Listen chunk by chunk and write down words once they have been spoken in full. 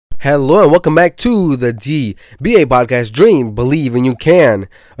Hello and welcome back to the DBA podcast. Dream, believe, and you can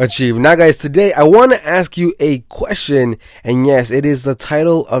achieve. Now, guys, today I want to ask you a question, and yes, it is the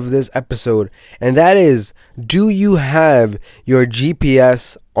title of this episode, and that is, do you have your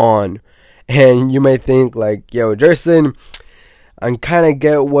GPS on? And you may think like, yo, Jerson, I kind of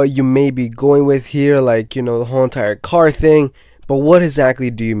get what you may be going with here, like, the whole entire car thing. But what exactly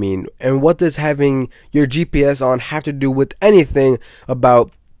do you mean? And what does having your GPS on have to do with anything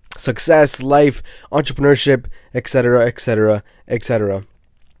about success, life, entrepreneurship, etc., etc., etc.?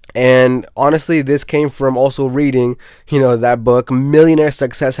 And honestly, this came from also reading, that book, Millionaire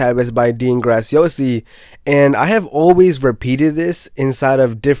Success Habits by Dean Graziosi. And I have always repeated this inside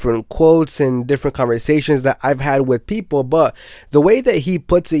of different quotes and different conversations that I've had with people. But the way that he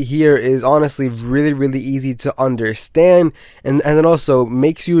puts it here is honestly really, really easy to understand. And then also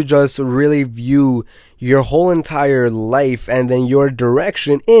makes you just really view your whole entire life and then your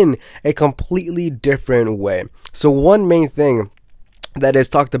direction in a completely different way. So one main thing that is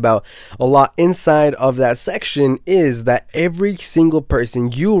talked about a lot inside of that section is that every single person,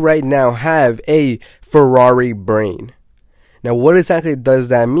 you right now have a Ferrari brain. Now, what exactly does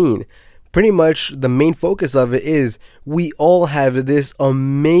that mean? Pretty much the main focus of it is we all have this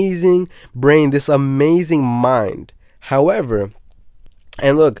amazing brain, this amazing mind. However,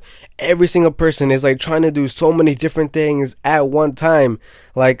 and look, every single person is like trying to do so many different things at one time.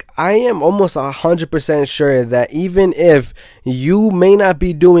 Like, I am almost 100% sure that even if you may not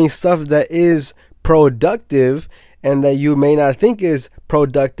be doing stuff that is productive and that you may not think is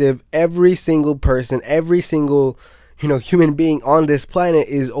productive, every single person, every single human being on this planet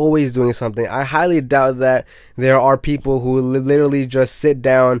is always doing something. I highly doubt that there are people who literally just sit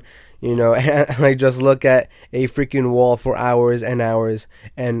down and like just look at a freaking wall for hours and hours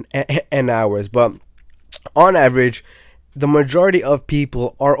and hours. But on average, the majority of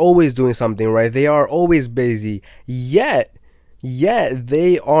people are always doing something, right? They are always busy, yet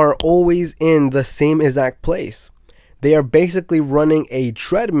they are always in the same exact place. They are basically running a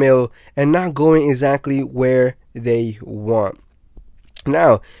treadmill and not going exactly where they want.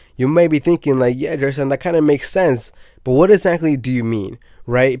 Now, you may be thinking like, yeah, Jason, that kind of makes sense, but what exactly do you mean?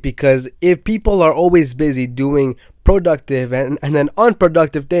 Right? Because if people are always busy doing productive and then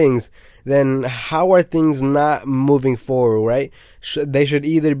unproductive things, then how are things not moving forward, right? They should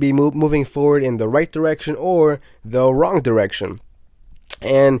either be moving forward in the right direction or the wrong direction.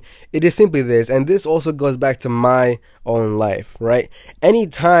 And it is simply this, and this also goes back to my own life, right?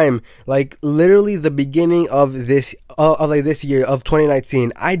 Anytime, like literally the beginning of this year of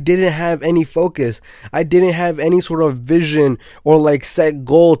 2019, I didn't have any focus. I didn't have any sort of vision or like set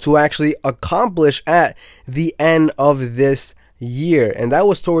goal to actually accomplish at the end of this year, and that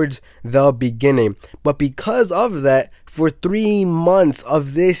was towards the beginning. But because of that, for 3 months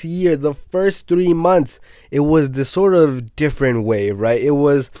of this year, the first 3 months, it was this sort of different way, right? It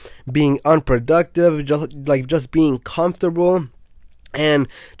was being unproductive, just being comfortable and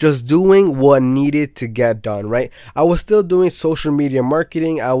just doing what needed to get done, right? I was still doing social media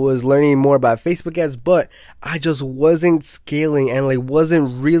marketing. I was learning more about Facebook ads, but I just wasn't scaling and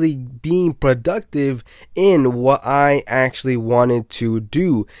wasn't really being productive in what I actually wanted to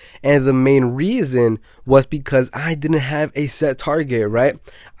do. And the main reason was because I didn't have a set target, right?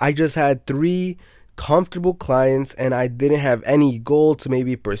 I just had 3 comfortable clients and I didn't have any goal to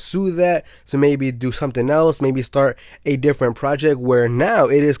maybe pursue that, to maybe do something else, maybe start a different project, where now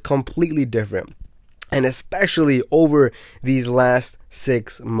it is completely different. And especially over these last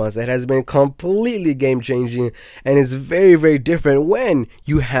 6 months, it has been completely game changing, and it's very, very different when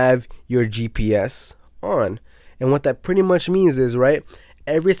you have your GPS on. And what that pretty much means is, right,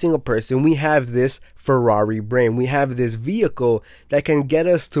 every single person, we have this Ferrari brain. We have this vehicle that can get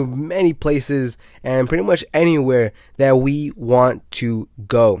us to many places and pretty much anywhere that we want to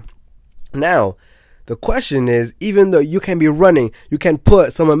go. Now, the question is, even though you can be running, you can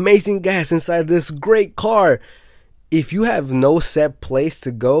put some amazing gas inside this great car, if you have no set place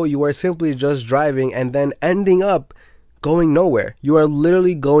to go, you are simply just driving and then ending up going nowhere. You are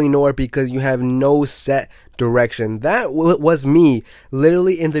literally going nowhere because you have no set direction. That was me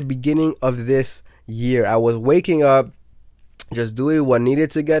literally in the beginning of this year. I was waking up, just doing what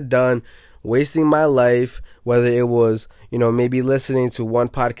needed to get done, wasting my life, whether it was, maybe listening to one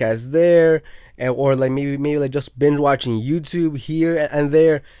podcast there, or maybe just binge watching YouTube here and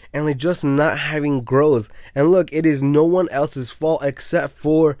there, and just not having growth. And look, it is no one else's fault except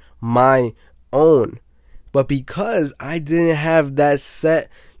for my own. But because I didn't have that set,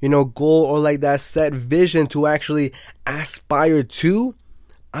 goal or that set vision to actually aspire to,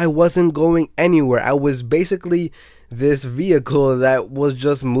 I wasn't going anywhere. I was basically this vehicle that was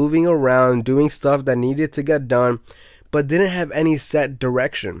just moving around, doing stuff that needed to get done, but didn't have any set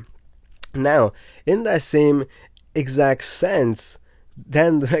direction. Now, in that same exact sense,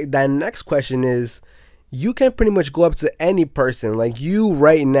 then that next question is, you can pretty much go up to any person, like you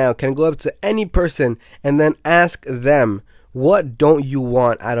right now can go up to any person and then ask them, what don't you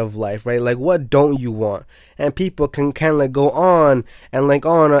want out of life, right? Like, what don't you want? And people can kind of like go on and like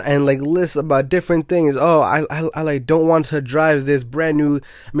list about different things. Oh, I like don't want to drive this brand new,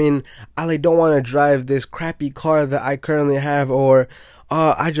 I like don't want to drive this crappy car that I currently have, or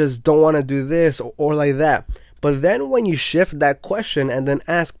I just don't want to do this, or like that. But then when you shift that question and then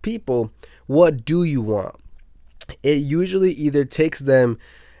ask people, what do you want? It usually either takes them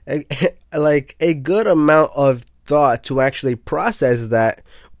like a good amount of thought to actually process that,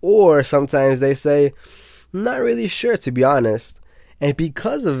 or sometimes they say, not really sure, to be honest. And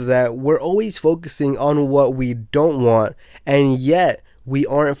because of that, we're always focusing on what we don't want, and yet we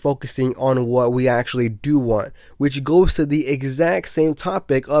aren't focusing on what we actually do want, which goes to the exact same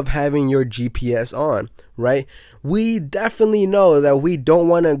topic of having your GPS on, right? We definitely know that we don't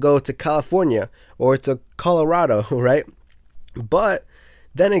want to go to California or to Colorado, right? But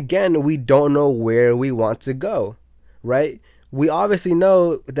then again, we don't know where we want to go, right? We obviously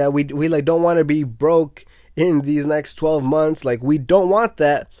know that we like don't want to be broke in these next 12 months. Like, we don't want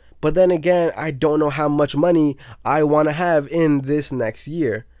that. But then again, I don't know how much money I want to have in this next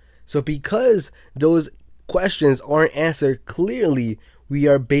year. So because those questions aren't answered clearly, we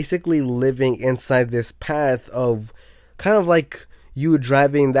are basically living inside this path of kind of like you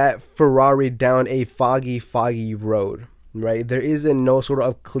driving that Ferrari down a foggy road, right? There isn't no sort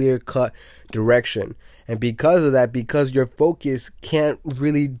of clear-cut direction. And because of that, because your focus can't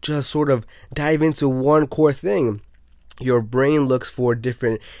really just sort of dive into one core thing, your brain looks for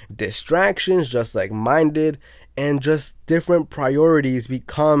different distractions, just like mine did, and just different priorities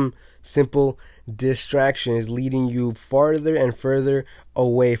become simple distractions, leading you farther and further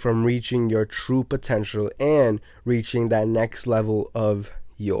away from reaching your true potential and reaching that next level of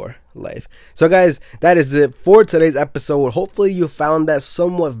your life. So guys, that is it for today's episode. Hopefully you found that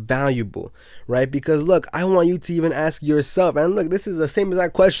somewhat valuable, right? Because look, I want you to even ask yourself, and look, this is the same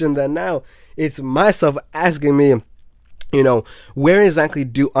exact question that now it's myself asking me, where exactly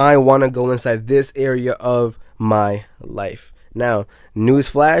do I want to go inside this area of my life? Now,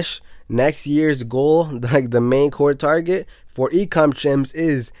 newsflash, next year's goal, like the main core target for Ecom Champs,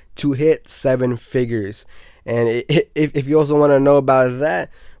 is to hit 7 figures. And if you also want to know about that,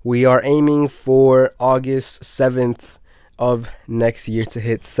 we are aiming for August 7th of next year to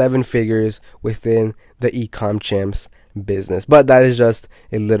hit 7 figures within the Ecom Champs business. But that is just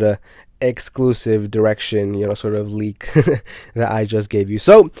a little exclusive direction, sort of leak that I just gave you.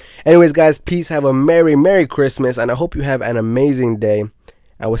 So anyways, guys, peace. Have a Merry Christmas, and I hope you have an amazing day.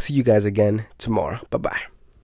 I will see you guys again tomorrow. Bye-bye.